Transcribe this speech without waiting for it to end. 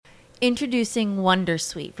Introducing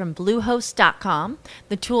Wondersuite from Bluehost.com,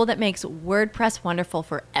 the tool that makes WordPress wonderful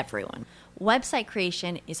for everyone. Website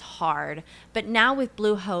creation is hard, but now with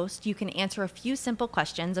Bluehost, you can answer a few simple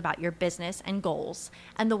questions about your business and goals,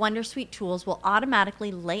 and the Wondersuite tools will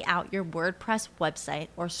automatically lay out your WordPress website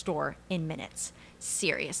or store in minutes.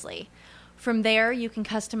 Seriously. From there, you can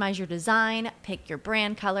customize your design, pick your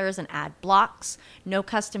brand colors, and add blocks. No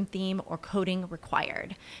custom theme or coding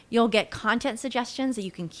required. You'll get content suggestions that you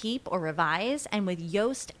can keep or revise, and with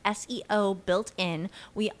Yoast SEO built in,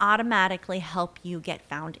 we automatically help you get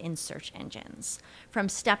found in search engines. From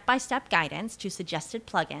step-by-step guidance to suggested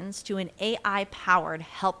plugins to an AI-powered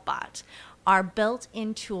help bot, our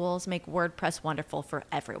built-in tools make WordPress wonderful for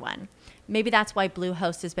everyone. Maybe that's why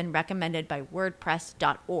Bluehost has been recommended by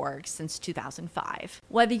WordPress.org since 2005.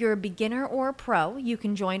 Whether you're a beginner or a pro, you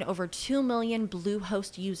can join over 2 million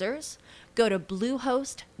Bluehost users. Go to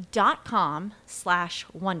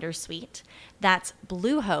bluehost.com/wondersuite. That's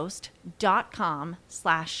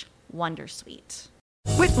bluehost.com/wondersuite.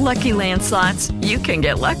 With Lucky Land Slots, you can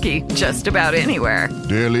get lucky just about anywhere.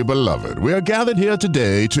 Dearly beloved, we are gathered here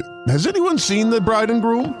today to... Has anyone seen the bride and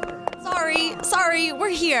groom? Sorry, we're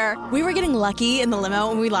here. We were getting lucky in the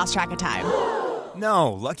limo and we lost track of time.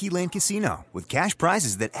 No, Lucky Land Casino, with cash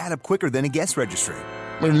prizes that add up quicker than a guest registry.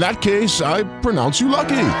 In that case, I pronounce you lucky.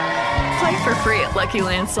 Play for free at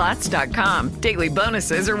LuckyLandSlots.com. Daily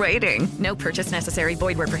bonuses are waiting. No purchase necessary.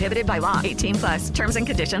 Void where prohibited by law. 18+. Terms and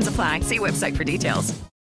conditions apply. See website for details.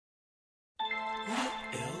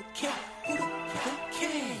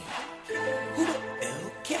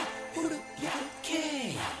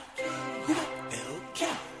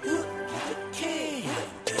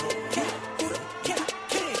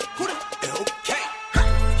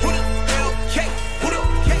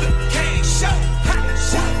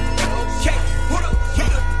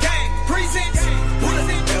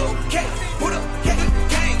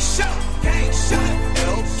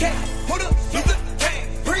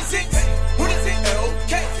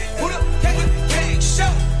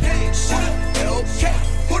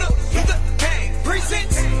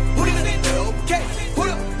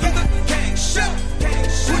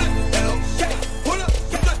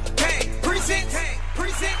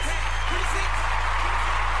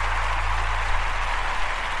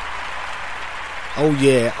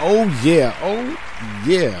 Oh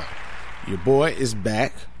yeah. Your boy is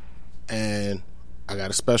back, and I got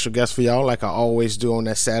a special guest for y'all like I always do on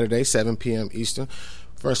that Saturday, 7 p.m. Eastern.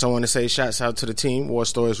 First, I want to say shouts out to the team, War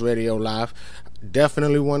Stories Radio Live.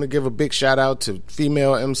 Definitely want to give a big shout out to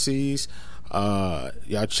female MCs.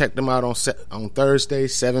 Y'all check them out on Thursday,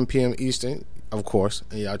 7 p.m. Eastern, of course.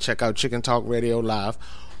 And y'all check out Chicken Talk Radio Live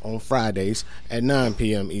on Fridays at 9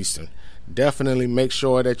 p.m. Eastern. Definitely make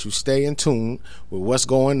sure that you stay in tune with what's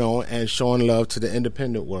going on and showing love to the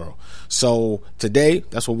independent world. So today,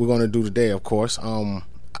 that's what we're going to do today, of course.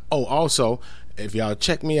 Also, if y'all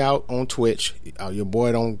check me out on Twitch, your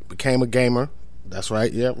boy became a gamer. That's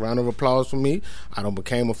right. Yeah, round of applause for me. I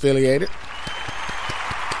became affiliated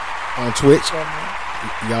on Twitch.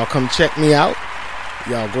 Y'all come check me out.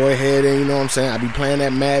 Y'all go ahead and, you know what I'm saying, I be playing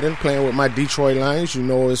that Madden, playing with my Detroit Lions. You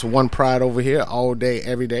know it's one pride over here all day,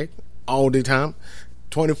 every day. All the time,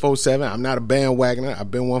 24/7. I'm not a bandwagoner.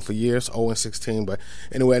 I've been one for years, 0-16. But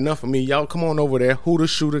anyway, enough of me. Y'all come on over there. Hooter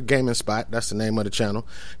Shooter Gaming Spot. That's the name of the channel.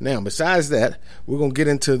 Now, besides that, we're going to get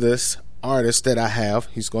into this artist that I have.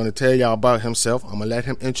 He's going to tell y'all about himself. I'm going to let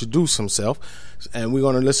him introduce himself, and we're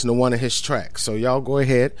going to listen to one of his tracks. So y'all go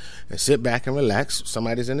ahead and sit back and relax.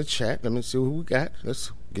 Somebody's in the chat. Let me see who we got.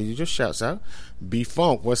 Let's give you your shouts out.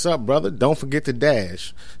 B-Funk, what's up, brother? Don't forget to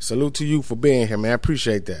dash. Salute to you for being here, man. I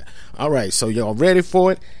appreciate that. All right, so y'all ready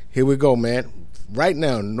for it? Here we go, man. Right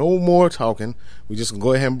now, no more talking. We just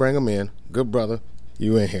go ahead and bring him in. Good brother,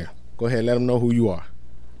 you in here. Go ahead, let them know who you are.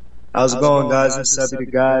 How's it going, guys? It's Sebi the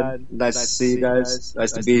God. Nice to see you guys.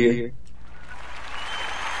 Nice to be here.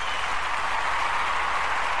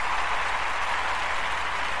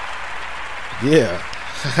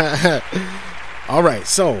 Yeah. All right,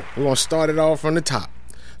 so we're going to start it off from the top.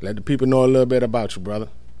 Let the people know a little bit about you, brother.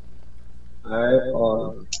 All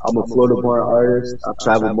right. I'm a Florida-born artist. I've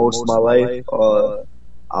traveled most of my life.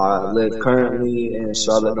 I live currently in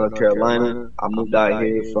Charlotte, North Carolina. I moved out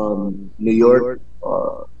here from New York.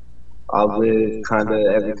 I live kind of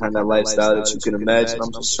every kind of lifestyle that you can imagine.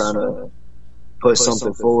 I'm just trying to put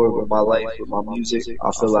something forward with my life, with my music.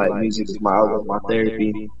 I feel like music is my outlet, my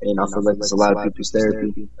therapy, and I feel like it's a lot of people's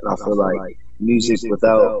therapy. And I feel like music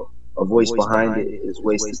without a voice behind it is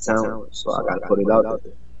wasted talent. So I got to put it out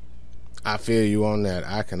there. I feel you on that.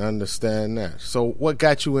 I can understand that. So what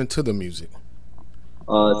got you into the music?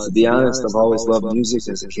 To be honest, I've always loved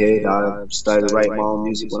music as a kid. I started writing my own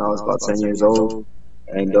music when I was about 10 years old.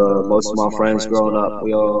 And most of my friends growing up,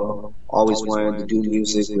 we all always wanted to do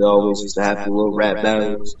music. We always used to have the little rap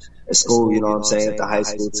battles at school, you know what I'm saying, at the high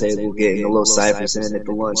school table, getting a little ciphers in at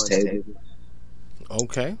the lunch table.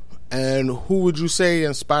 Okay. And who would you say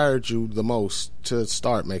inspired you the most to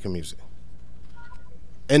start making music?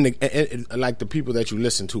 And like the people that you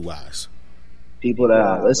listen to wise. People that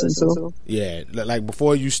I listen to? Yeah, like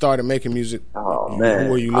before you started making music. Oh man,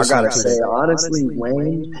 who were you I listening gotta to? say, honestly,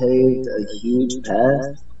 Wayne paved a huge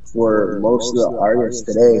path for most of the artists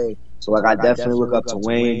today. So like, I definitely look up to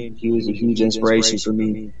Wayne. He was a huge inspiration for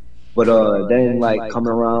me. But then like coming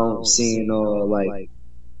around, seeing like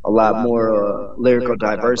a lot more lyrical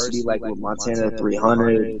diversity, like with Montana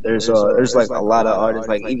 300. There's like a lot of artists,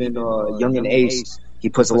 like even Young and Ace. He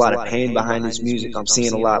puts a lot of pain behind his music. I'm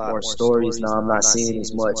seeing a lot more stories now. I'm not seeing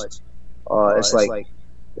as much. It's like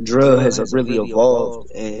drill has really evolved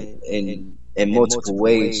in multiple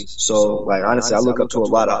ways. So like honestly, I look up to a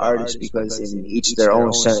lot of artists because in each their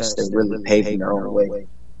own sense, they're really paving their own way.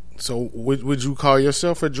 So would you call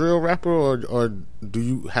yourself a drill rapper, or do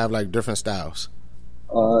you have like different styles?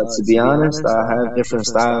 To be honest, I have different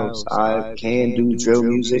styles. I can do drill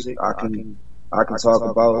music. I can talk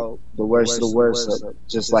about the worst of the worst,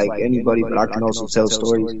 just like anybody, but I can also tell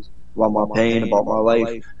stories about my pain, about my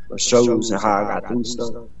life, or shows and how I got through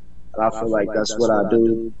stuff. And I feel like that's what I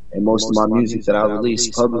do. And most of my music that I release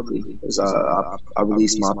publicly is I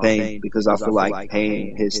release my pain because I feel like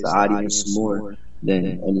pain hits the audience more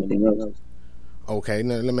than anything else. Okay,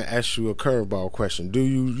 now let me ask you a curveball question. Do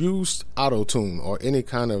you use auto-tune or any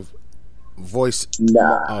kind of voice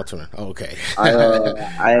altering? Okay.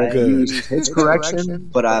 I use pitch correction,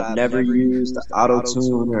 but I've never used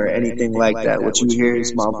auto-tune or anything like that. What you hear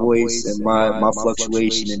is my voice and my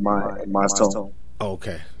fluctuation in my tone.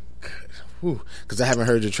 Okay. Because I haven't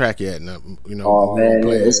heard your track yet, and you know. Oh man,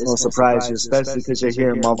 it's gonna surprise you, especially because you're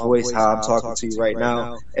hearing my voice, how I'm talking to you right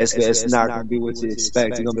now. It's not gonna be what you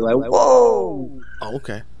expect. You're gonna be like, whoa.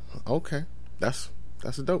 Okay, that's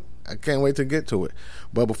dope. I can't wait to get to it.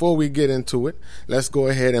 But before we get into it, let's go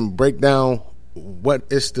ahead and break down what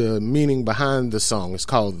is the meaning behind the song. It's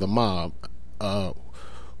called The Mob. What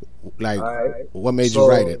made you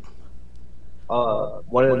write it?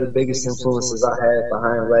 One of the biggest influences I had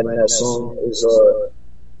behind writing that song is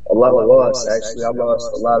a lot of loss. Actually, I lost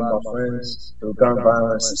a lot of my friends through gun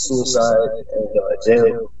violence and suicide and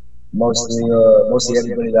jail. Mostly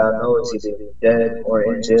everybody that I know is either dead or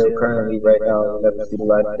in jail currently right now. Never see the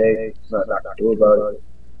light of day. There's nothing I can do about it.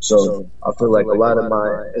 So I feel like a lot of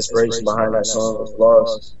my inspiration behind that song was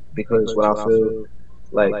lost because when I feel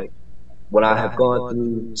like when I have gone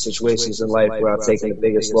through situations in life where I've taken the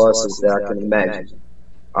biggest losses that I can imagine,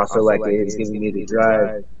 I feel like it has given me the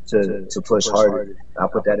drive to push harder. I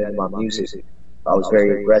put that into my music. I was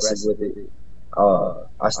very aggressive with it.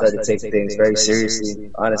 I started taking things very seriously.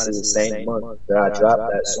 Honestly, the same month that I dropped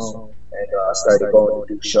that song, and I started going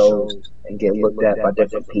to do shows and get looked at by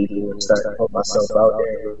different people and started to put myself out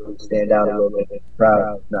there and really stand out a little bit in the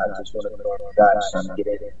crowd, not just one of the normal guys trying to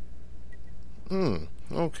get in.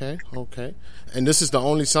 Okay. And this is the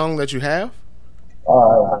only song that you have?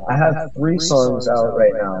 I have 3 songs out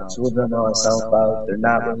right now. 2 of them are on SoundCloud. They're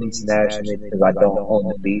not released nationally because I don't own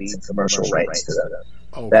the beats and commercial rights to them.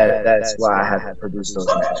 Okay. That's why I haven't produced those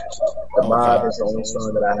nationally. The Mob is the only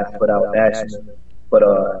song that I have put out nationally. But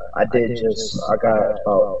I got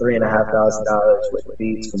about $3,500 with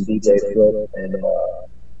beats from DJ Flip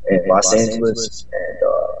in Los Angeles, and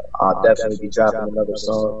I'll definitely be dropping another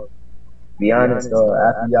song. Be honest,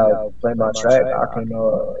 after y'all play my track, I can,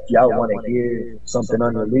 if y'all want to hear something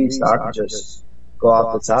unreleased, I can just go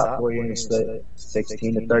off the top for you and split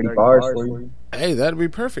 16 to 30 bars for you. Hey, that'd be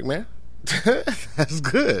perfect, man. That's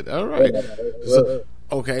good. All right.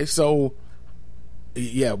 So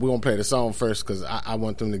yeah, we're gonna play the song first because I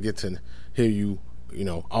want them to get to hear you,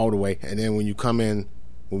 all the way, and then when we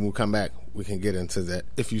come back, we can get into that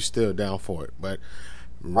if you're still down for it. But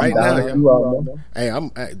right now,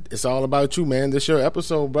 it's all about you, man. This your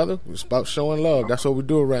episode, brother. It's about showing love. That's what we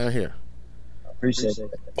do around here. Appreciate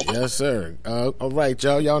it. Yes, sir. All right,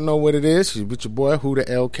 y'all. Y'all know what it is. You with your boy, Huda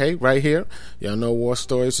LK, right here. Y'all know War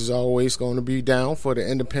Stories is always going to be down for the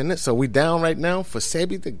independent. So we down right now for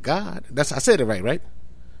Sebi the God. I said it right?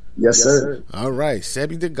 Yes, sir. All right,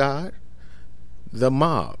 Sebi the God, The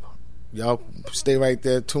Mob. Y'all stay right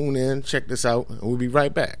there, tune in, check this out, and we'll be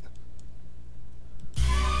right back.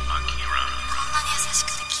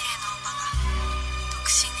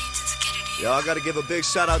 Yo, I gotta give a big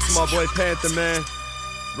shout out to my boy Panther, man.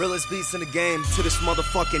 Realest beats in the game to this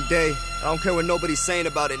motherfucking day. I don't care what nobody's saying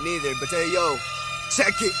about it neither, but hey, yo,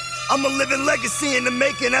 check it. I'm a living legacy in the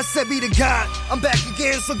making, I said be the God. I'm back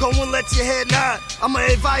again, so go and let your head nod. I'ma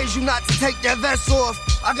advise you not to take that vest off.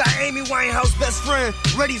 I got Amy Winehouse best friend,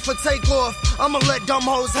 ready for takeoff. I'ma let dumb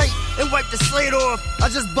hoes hate and wipe the slate off. I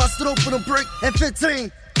just busted open a brick at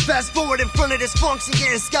 15. Fast forward in front of this function,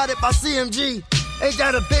 getting scouted by CMG. Ain't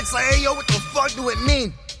that a bitch? Like, hey yo, what the fuck do it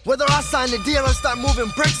mean? Whether I sign the deal or start moving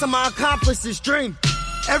bricks, I'ma accomplish this dream.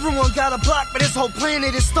 Everyone got a block, but this whole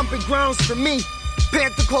planet is stumping grounds for me.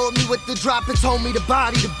 Panther called me with the drop and told me the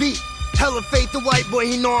body to beat. Hella faith, the white boy,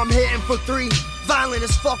 he know I'm hitting for 3. Violent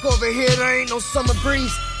as fuck over here, there ain't no summer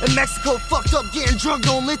breeze. In Mexico, fucked up, getting drugged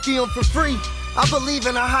on lithium for free. I believe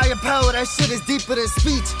in a higher power, that shit is deeper than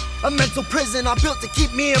speech. A mental prison I built to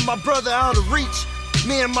keep me and my brother out of reach.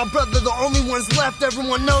 Me and my brother, the only ones left,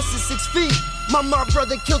 everyone else is 6 feet. My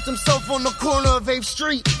brother killed himself on the corner of 8th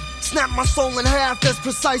Street. Snapped my soul in half, that's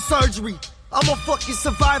precise surgery. I'm a fucking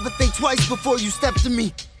survivor, think twice before you step to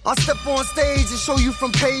me. I'll step on stage and show you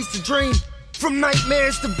from page to dream. From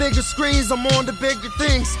nightmares to bigger screens, I'm on to bigger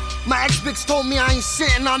things. My ex-bitch told me I ain't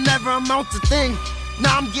shit and I'll never amount to thing.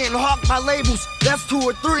 Now I'm getting hawked by labels, that's 2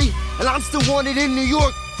 or 3. And I'm still wanted in New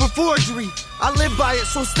York for forgery. I live by it,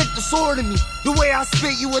 so stick the sword in me. The way I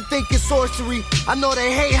spit, you would think it's sorcery. I know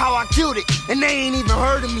they hate how I killed it, and they ain't even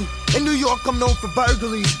heard of me. In New York, I'm known for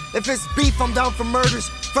burglaries. If it's beef, I'm down for murders.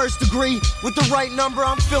 1st degree, with the right number,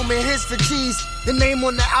 I'm filming his for cheese. The name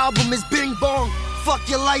on the album is Bing Bong. Fuck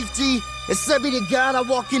your life, G. Except be the God, I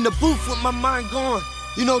walk in the booth with my mind gone.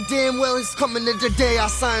 You know damn well it's coming to the day I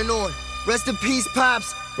sign on. Rest in peace,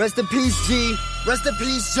 Pops. Rest in peace, G. Rest in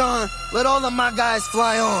peace, John. Let all of my guys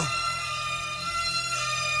fly on.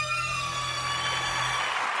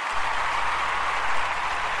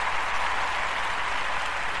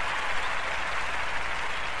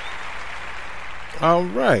 All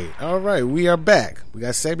right. We are back. We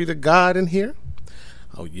got Sebi the God in here.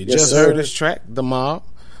 Oh, you just heard this track, The Mob.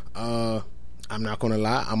 I'm not gonna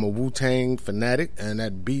lie, I'm a Wu-Tang fanatic, and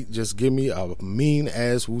that beat just give me a mean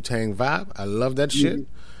ass Wu-Tang vibe. I love that shit.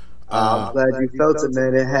 I'm glad you felt it,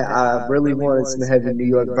 man. I really wanted some heavy New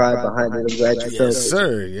York vibe behind it. I'm glad you felt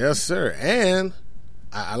it. Yes, sir. And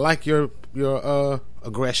I like your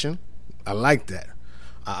aggression. I like that.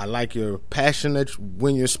 I like your passion that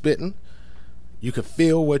when you're spitting. You can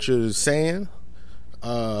feel what you're saying.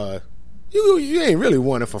 You ain't really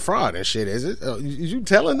wanting for fraud and shit, is it? You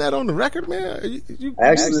telling that on the record, man?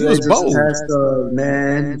 Actually, they just passed,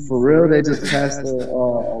 man, for real, they just passed a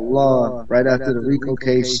law right after the Rico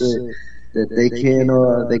case shit that they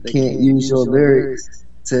can't use your lyrics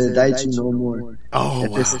to indict you no more. Oh,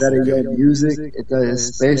 if it's that of your music,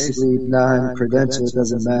 it's basically non-credential. It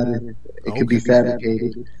doesn't matter. It could be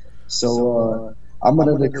fabricated. So, I'm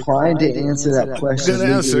going to decline to answer that question. Good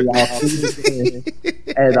answer.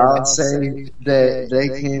 And I'll say that they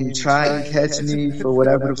can try and catch me for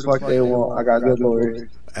whatever the fuck they want. I got good lawyers.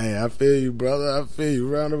 Hey, I feel you, brother. I feel you.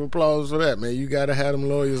 Round of applause for that, man. You got to have them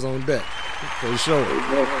lawyers on deck. For sure.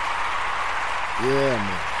 Yeah,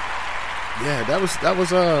 man. Yeah, that was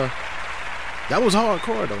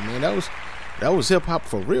hardcore though, man. That was hip hop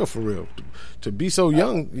for real, for real. To be so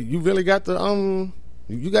young, you really got the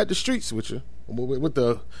you got the streets with you. With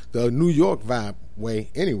the New York vibe way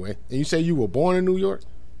anyway. And you say you were born in New York?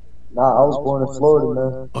 Nah, I was born in Florida,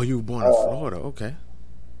 man. Oh, you were born in Florida, okay.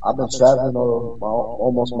 I've been traveling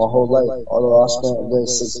almost my whole life, although I spent there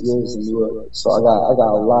 6 years in New York. So I got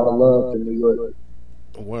a lot of love for New York.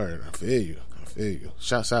 Word, I feel you.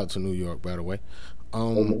 Shouts out to New York, by the way.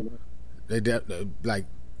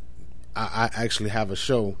 I actually have a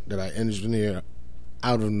show that I engineer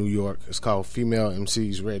out of New York. It's called Female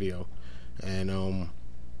MCs Radio. And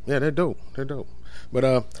yeah, they're dope.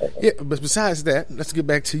 But but besides that, let's get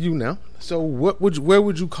back to you now. So where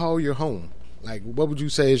would you call your home? Like, what would you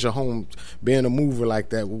say is your home? Being a mover like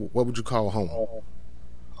that, what would you call home?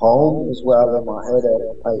 Home is where I lay my head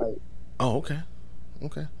at. Oh,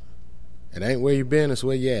 okay. It ain't where you been; it's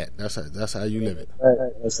where you at. That's how you live it.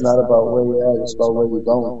 It's not about where you at; it's about where you're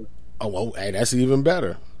going. Oh, hey, that's even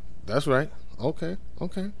better. That's right. Okay,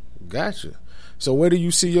 gotcha. So where do you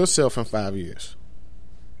see yourself in 5 years?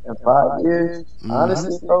 In 5 years,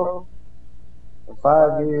 honestly, bro, in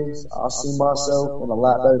 5 years, I'll see myself in a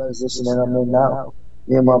lot better position than I'm in now.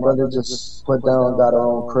 Me and my brother just put down, got our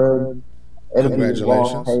own crib. It'll be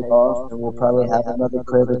long paid off, and we'll probably have another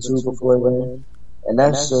crib or two before then. And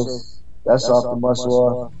that's off the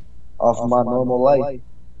muscle off of my normal life.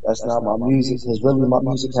 That's not my music, because really my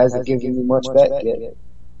music hasn't given me much back yet.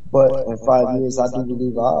 But in 5 years, I do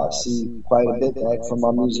believe I see quite a bit back from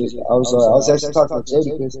my music. I was actually talking to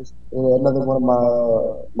Jadakiss, another one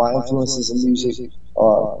of my influences in music,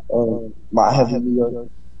 and my heavy New York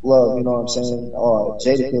love. You know what I'm saying?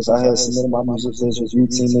 Jadakiss, I had submitted my music to his review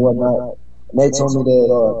team and whatnot. And they told me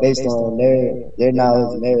that based on their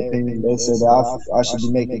knowledge and their opinion, they said that I should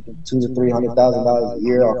be making $200,000 to $300,000 a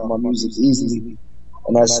year off of my music easily,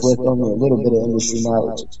 and that's with only a little bit of industry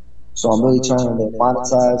knowledge. So I'm really trying to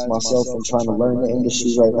monetize myself and trying to learn the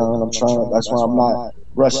industry right now, and that's why I'm not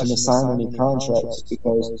rushing to sign any contracts,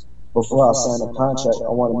 because before I sign a contract,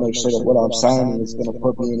 I want to make sure that what I'm signing is going to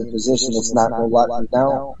put me in a position that's not going to lock me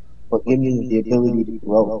down, but give me the ability to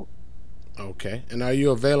grow. Okay. And are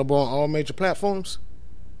you available on all major platforms?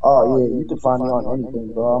 Oh, yeah, you can find me on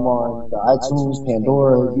anything, bro. I'm on the iTunes,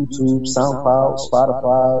 Pandora, YouTube, SoundCloud,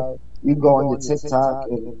 Spotify. You can go on your TikTok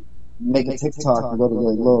and make a TikTok and go to the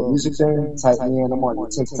little music thing, type me in, I'm on your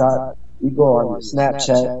TikTok. You go on your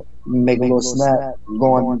Snapchat, you make a little snap, you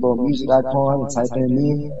go on your little music icon and type in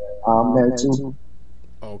me. I'm there too.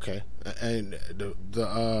 Okay. And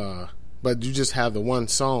but you just have the one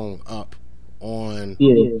song up on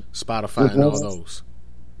Spotify and all those.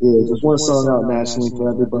 Yeah, just one song out nationally for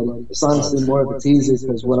everybody. It's honestly more of a teaser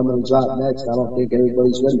because what I'm going to drop next, I don't think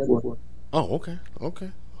everybody's ready for. Oh, okay.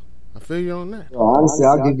 I feel you on that. Honestly,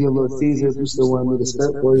 I'll give you a little teaser if you still want me to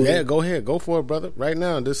spit for you. Yeah, go ahead. Go for it, brother. Right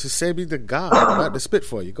now, this is Sebi the God about to spit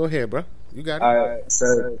for you. Go ahead, bro. You got it. All right,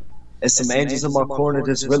 sir. It's some angels in my corner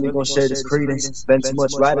that's really gonna share this credence. Been too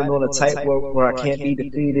much riding on a tightrope where I can't be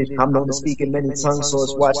defeated. I'm known to speak in many tongues, so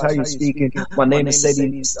let's watch how you speaking. My name is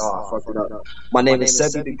Sebi. My name is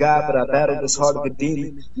Sebi the God, but I battled this heart of a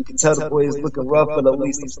demon. You can tell the boy is looking rough, but at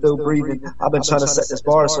least I'm still breathing. I've been trying to set this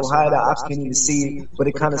bar so high that ops can't even see it, but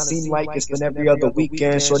it kind of seemed like it's been every other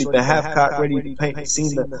weekend. Shorty been half cocked, ready to paint the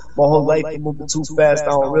scene. My whole life been moving too fast. I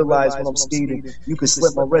don't realize when I'm speeding. You can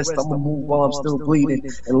slip my wrist, I'ma move while I'm still bleeding.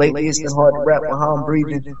 And lately it's been hard to rap while I'm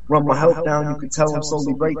breathing. Run my health down, you can tell I'm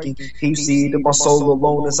slowly breaking. Can you see that my soul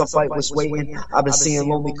alone as I fight was waiting? I've been seeing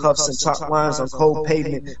lonely cuffs and chalk lines on cold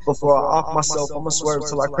pavement. Before I off myself, I'ma swerve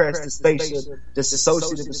till I crash the spaceship.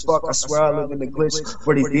 Disassociative as fuck, I swear I live in the glitch.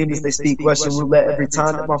 Where these demons, they speak Russian roulette every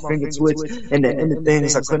time that my finger twitch. And the end of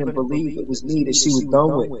things, I couldn't believe it was me that she was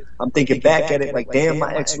done with. I'm thinking back at it like, damn,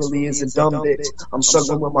 my ex really is a dumb bitch. I'm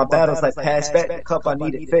struggling with my battles like pass back the cup, I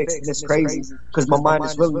need it fixed. And it's crazy, cause my mind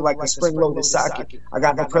is really like a spring-loaded socket. I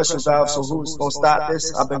got no pressure valve, so who's gonna stop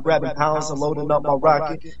this? I've been grabbing pounds and loading up my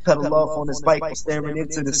rocket. Pedal off on this bike and staring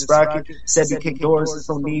into the sprocket. Said he kick doors, there's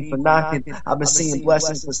no need for knocking. I've been seeing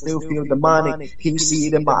blessings but still feel demonic. Can you see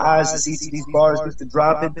it in my eyes as each of these bars get to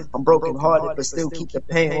dropping? I'm broken hearted but still keep the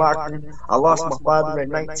pain locked in. I lost my father at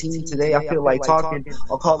 19, today I feel like talking.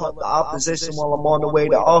 I'll call up the opposition while I'm on the way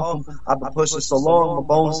to off them. I've been pushing so long, my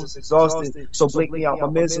bones is exhausted. So blink me out my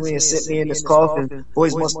misery and sit me in this coffin.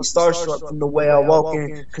 Boys must be starstruck from the way I walk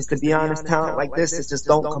in, cause to be honest, talent like this, it just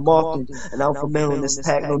don't come often. And I'm familiar in this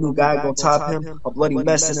pack, no new guy gon' top him. A bloody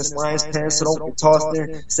mess in his lion's pants, so don't get tossed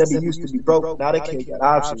in. Said he used to be broke, now the kid got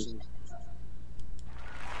options.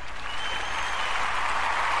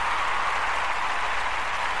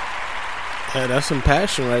 Hey, that's some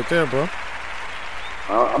passion right there, bro.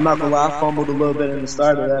 I'm not gonna lie, I fumbled a little bit in the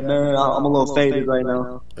start of that, man. I'm a little faded right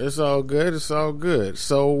now. It's all good.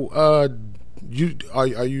 So, are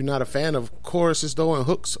you not a fan of choruses though and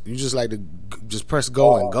hooks? You just like to just press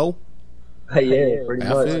go and go? Yeah, pretty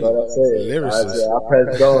much. That's it. I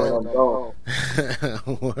press go and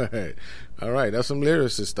I'm going. Word. All right, that's some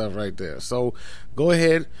lyricist stuff right there. So go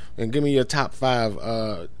ahead and give me your top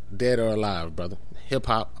 5 dead or alive, brother. Hip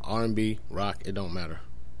hop, R&B, rock, it don't matter.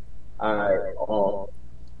 All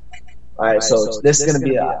right, so this is gonna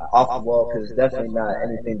be off the wall because it's definitely not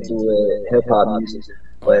anything to do with hip hop music.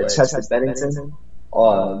 But Chester Bennington,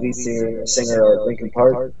 lead singer of Linkin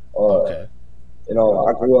Park. You know,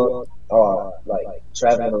 I grew up like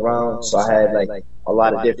traveling around, so I had like a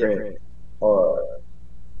lot of different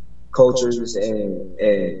cultures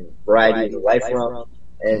and variety of life around.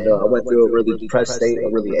 And I went through a really depressed state, a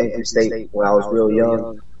really angry state when I was real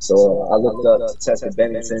young. So I looked up to Chester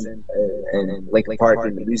Bennington and Linkin Park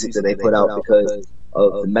and the music that they put out because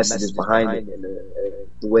of the messages behind it and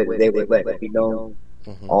the way that they would let it be known.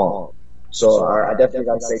 So I definitely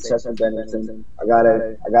got to say Chester Bennington. I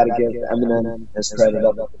gotta give Eminem his credit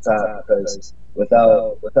up at the top because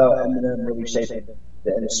without Eminem really shaping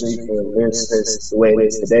the industry for lyricists the way it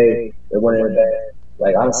is today, it wouldn't have been.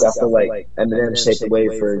 Like honestly, I feel like Eminem shaped the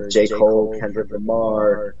way for J. Cole, Kendrick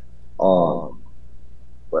Lamar,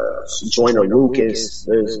 Joyner Lucas.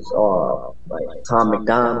 There's like Tom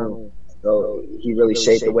McDonald. So he really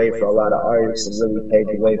shaped the way for a lot of artists and really paved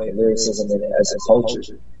the way for lyricism as a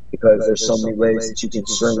culture, because there's so many ways that you can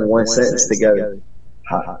string one sentence together.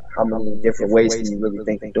 How many different ways can you really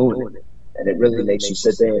think of doing it? And it really makes you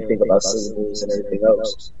sit there and think about syllables and everything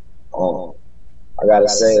else. I gotta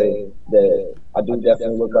say that I do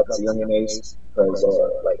definitely look up to Young Ace, because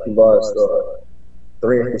like he lost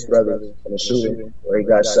 3 of his brothers in a shooting where he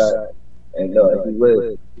got shot, and he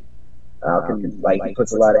lived. He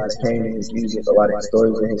puts a lot of his pain in his music, a lot of his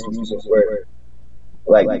stories in his music, where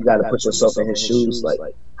like you got to put yourself in his shoes, like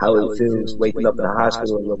how it feels waking up in a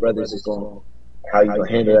hospital and your brothers is gone. How you gonna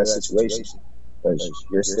handle that situation? Because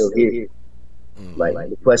you're still here. Like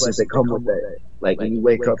the questions that come with that. Like when you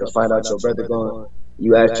wake up and find out your brother gone,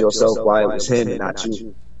 you ask yourself why it was him and not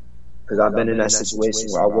you. Because I've been in that situation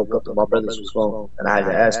where I woke up and my brothers was gone, and I had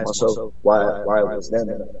to ask myself why it was them.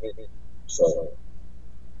 So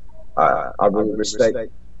I really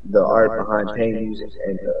respect the art behind pain music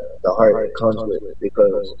and the heart that comes with it,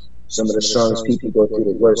 because some of the strongest people go through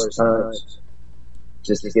the worst times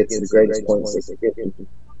just to get to the greatest points they can get to.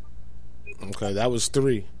 Okay, that was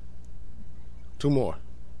 3. 2 more.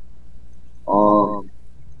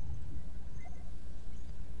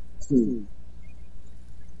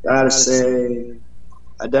 Gotta say,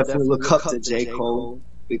 I definitely look up to J. Cole,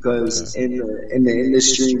 because in the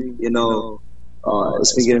industry, you know,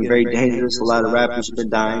 it's been getting very dangerous. A lot of rappers have been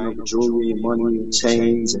dying over jewelry and money and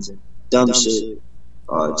chains and dumb shit.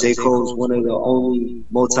 J. Cole's one of the only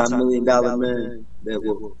multi-million-dollar men that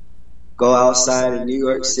will go outside in New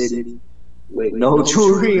York City with no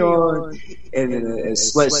jewelry on and in a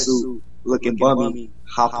sweatsuit, looking bummy,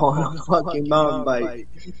 hop on a fucking mountain bike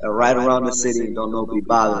and ride around the city and don't nobody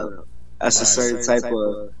bother him. That's a certain type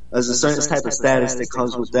of status that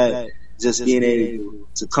comes with that. Just being able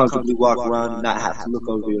to comfortably walk around and not have to look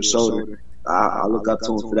over your shoulder. I look up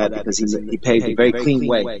to him for that, because he paved a very clean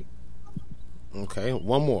way. Okay,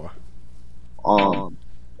 1 more. And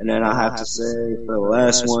then I have to say for the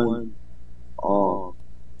last one,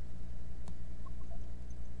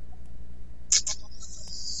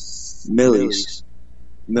 Millie's.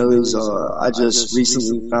 I just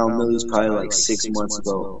recently found Millie's probably like 6 months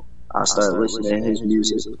ago. I started listening to his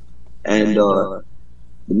music, and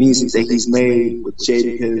the music that he's made with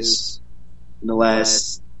Jadakiss in the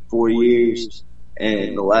last 4 years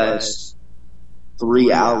and the last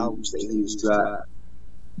 3 albums that he's dropped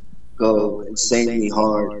go insanely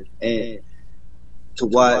hard. And to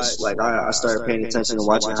watch, like I started paying attention to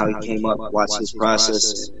watching how he came up, watch his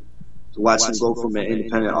process, and to watch him go from an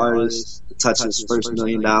independent artist to touch his first $1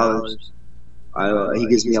 million. He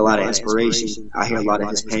gives me a lot of inspiration. I hear a lot of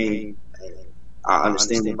his pain. I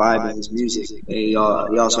understand the vibe in his music. And he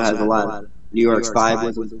also has a lot of New York's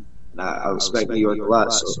vibe with him. And I respect New York a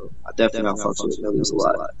lot, so I definitely fucks with Millie's a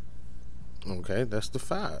lot. Okay, that's the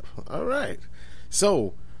 5. All right.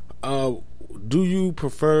 So, do you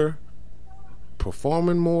prefer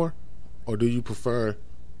performing more, or do you prefer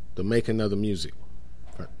the making of the music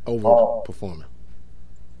over performing?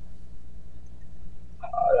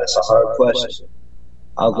 That's a hard question.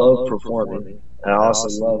 I love performing, and I also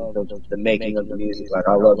love the making of the music. Like,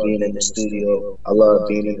 I love being in the studio. I love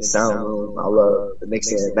being in the sound room. I love the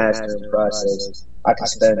mixing and mastering process. I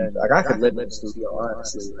could live in the studio,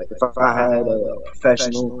 honestly. Like, if I had a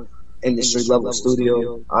professional industry level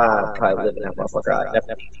studio, I'd probably live in that motherfucker.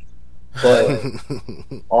 But,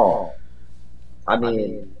 I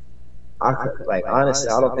mean, honestly,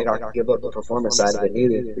 I don't think I could give up the performance side of it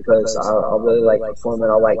either, because I really like performing.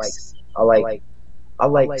 I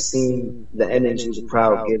like seeing the energy the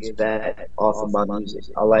crowd gives back off of my music.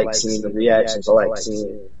 I like seeing the reactions. I like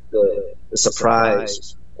seeing the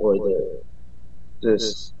surprise or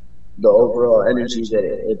the overall energy that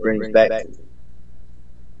it brings back to me.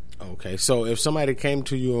 Okay, so if somebody came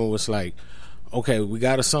to you and was like, okay, we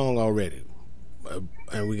got a song already,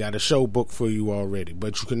 and we got a show booked for you already,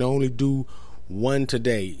 but you can only do one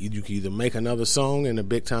today. You can either make another song in a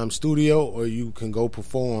big time studio, or you can go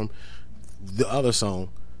perform the other song,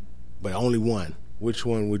 but only one. Which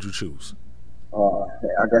one would you choose?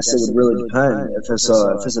 I guess it would really depend. If it's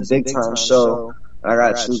a big time show, I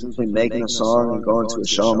gotta choose between making a song and going to a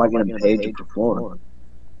show. Am I getting paid to perform?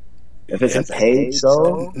 If it's a paid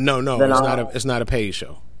show, no, it's not a paid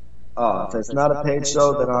show. If it's not a paid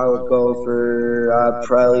show, then I would go for, I'd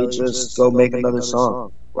probably just go make another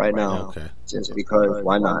song right now. Okay. Just because,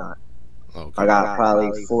 why not? Okay. I got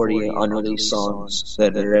probably 40 unreleased songs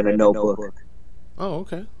that are in a notebook. Oh,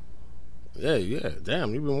 okay. Yeah.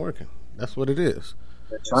 Damn, you've been working. That's what it is.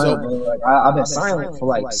 I've been silent for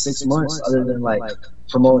like 6 months, other than like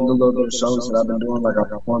promoting a little bit of shows that I've been doing. Like I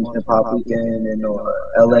performed Hip Hop Weekend in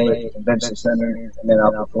LA Convention Center, and then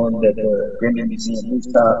I performed at the Grammy Museum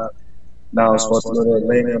Rooftop. Now I'm supposed to go to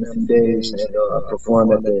Atlanta in a few days and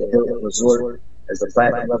perform at the Hilton Resort as a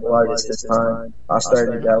platinum level artist this time. I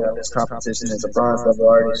started out with this competition as a bronze level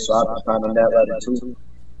artist, so I've been climbing that ladder too.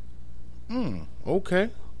 Okay.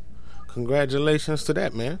 Congratulations to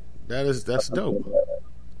that, man. That's dope.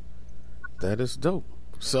 That is dope.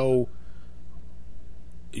 So,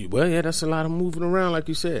 well, yeah, that's a lot of moving around, like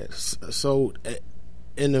you said. So,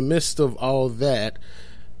 in the midst of all that,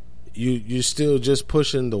 you still just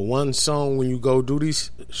pushing the one song when you go do these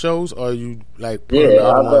shows, or you like putting the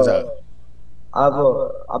other ones out? I've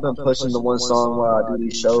been pushing the one song while I do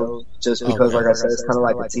these shows, just because, like I said, it's kind of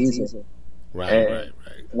like a teaser. Right.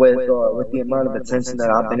 With the amount of attention that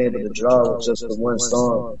I've been able to draw with just the one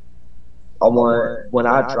song, I want, when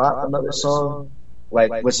I drop another song,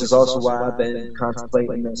 like, which is also why I've been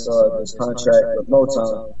contemplating this contract with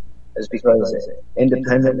Motown, is because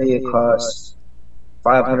independently it costs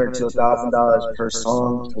 $500 to $1,000 per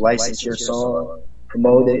song to license your song,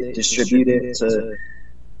 promote it, distribute it to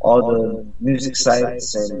all the music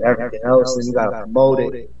sites and everything else. Then you gotta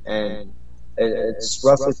promote it, and it's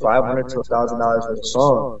roughly $500 to $1,000 for the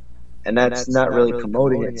song, and that's not really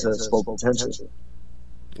promoting it to its full potential.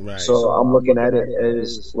 Right. So I'm looking at it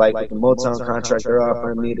as like the Motown contract they're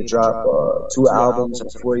offering me to drop 2 albums in a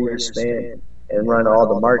 4-year span and run all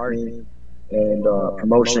the marketing and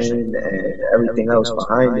promotion and everything else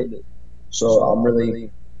behind it. So I'm really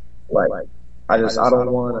like, I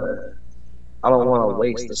don't want to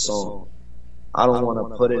waste the song. I don't want to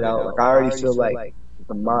put it out. Like, I already feel like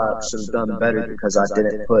the mob should have done better because I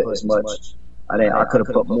didn't put as much. I could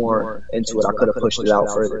have put more into it. I could have pushed it out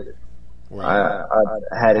further. I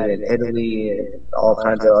had it in Italy and all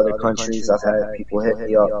kinds of other countries. I've had people hit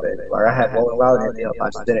me up, and like, I had Rolling Loud hit me up. I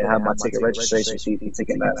just didn't have my ticket registration fee for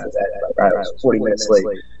Ticketmaster. Like, I was 40 minutes late.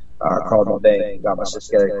 I called my bank, got my shit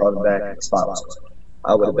together, called them back, and the spot was gone.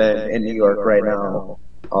 I would have been in New York right now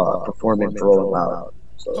performing for Rolling Loud.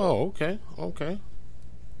 So, okay.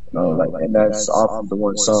 And that's off of the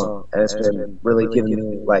one song, and it's been really giving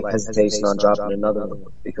me like hesitation on dropping another one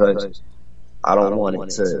because I don't want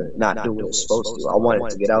it to not do what it's supposed to. I want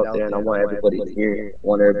it to get out there, and I want everybody to hear it. I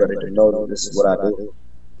want everybody to know that this is what I do.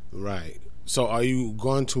 Right. So are you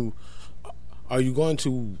going to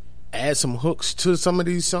add some hooks to some of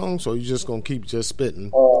these songs, or are you just going to keep just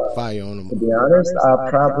spitting fire on them? To be honest,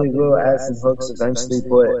 I probably will add some hooks eventually,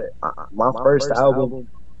 but my first album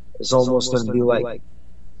is almost going to be like,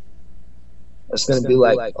 it's going to be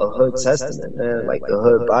like a hood testament, man, like the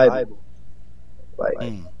hood Bible. Like,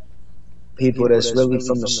 people that's really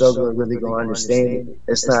from the struggle are really gonna understand it.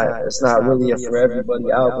 It's not really a for everybody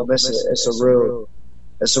album. It's a real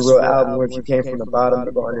album where if you came from the bottom,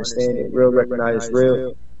 you're gonna understand it. Real recognize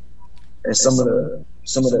real, and some of the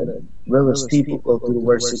realest people go through the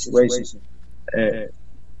worst situations. And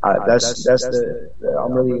I'm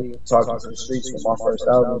really talking to the streets with my first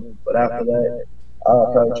album. But after that,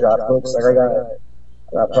 I'll probably drop hooks. Like, I got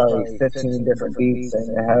probably 15 different beats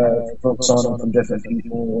and I have hooks on them from different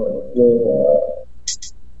people,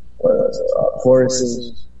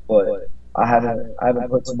 choruses, but I haven't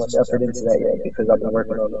put too much effort into that yet because I've been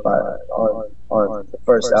working on the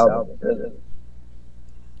first album.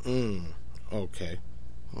 Okay.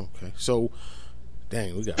 So,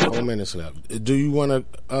 dang, we got 4 minutes left. Do you want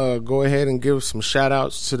to go ahead and give some shout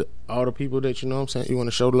outs to all the people that you know what I'm saying you want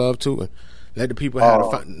to show love to, and let the people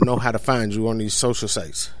know how to find you on these social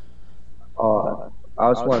sites? I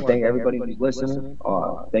just want to thank everybody who's listening.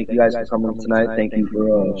 Thank you guys for coming tonight. Thank you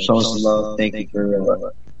for showing some love. Thank you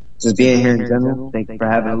for just being here in general. Thank you for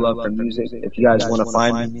having a love for music. If you guys want to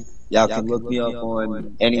find me, y'all can look me up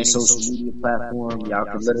on any social media platform. Y'all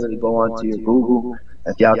can literally go onto your Google.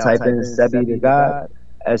 If y'all type in Sebby the God,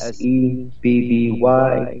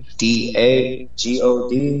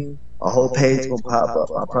 SEBBYDAGOD, a whole page will pop up.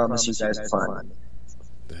 I promise you guys will find me.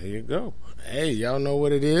 There you go. Hey, y'all know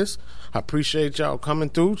what it is. I appreciate y'all coming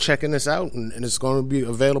through, checking this out, and it's going to be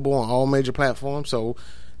available on all major platforms. So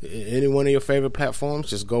any one of your favorite platforms,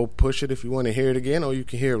 just go push it if you want to hear it again, or you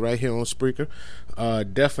can hear it right here on Spreaker.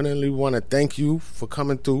 Definitely want to thank you for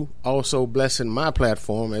coming through, also blessing my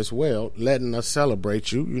platform as well, letting us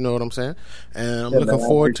celebrate you, you know what I'm saying? And I'm looking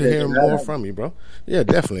forward to hearing more from you, bro. Yeah,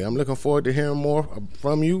 definitely. I'm looking forward to hearing more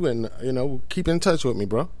from you, and, keep in touch with me,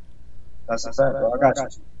 bro. That's a fact, bro. I got you.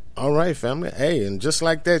 All right, family. Hey, and just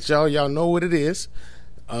like that, y'all know what it is.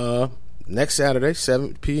 Next Saturday,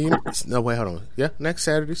 7 p.m. No, wait, hold on. Yeah, next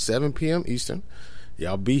Saturday, 7 p.m. Eastern.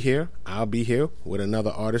 Y'all be here. I'll be here with another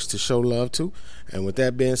artist to show love to. And with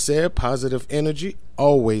that being said, positive energy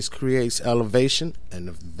always creates elevation. And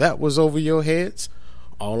if that was over your heads,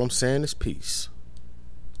 all I'm saying is peace.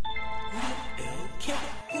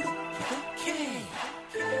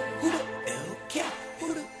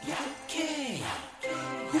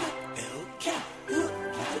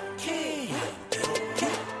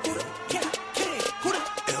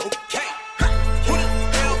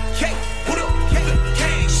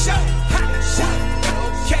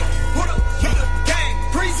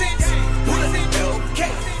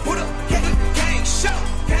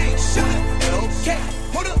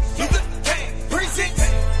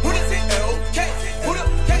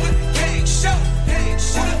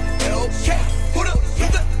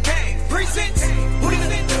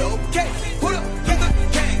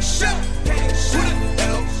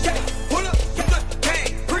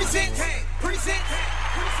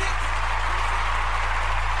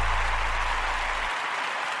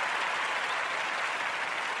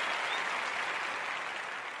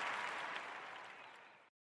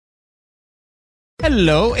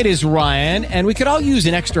 Hello, it is Ryan, and we could all use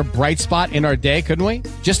an extra bright spot in our day, couldn't we?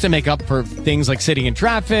 Just to make up for things like sitting in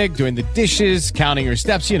traffic, doing the dishes, counting your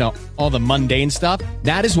steps, you know, all the mundane stuff.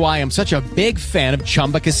 That is why I'm such a big fan of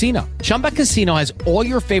Chumba Casino. Chumba Casino has all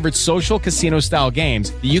your favorite social casino-style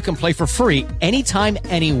games that you can play for free anytime,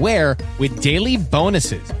 anywhere with daily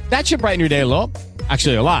bonuses. That should brighten your day a little.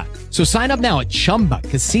 Actually, a lot. So sign up now at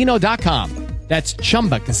ChumbaCasino.com. That's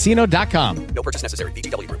ChumbaCasino.com. No purchase necessary.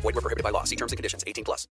 VGW Group. Void where prohibited by law. See terms and conditions. 18+.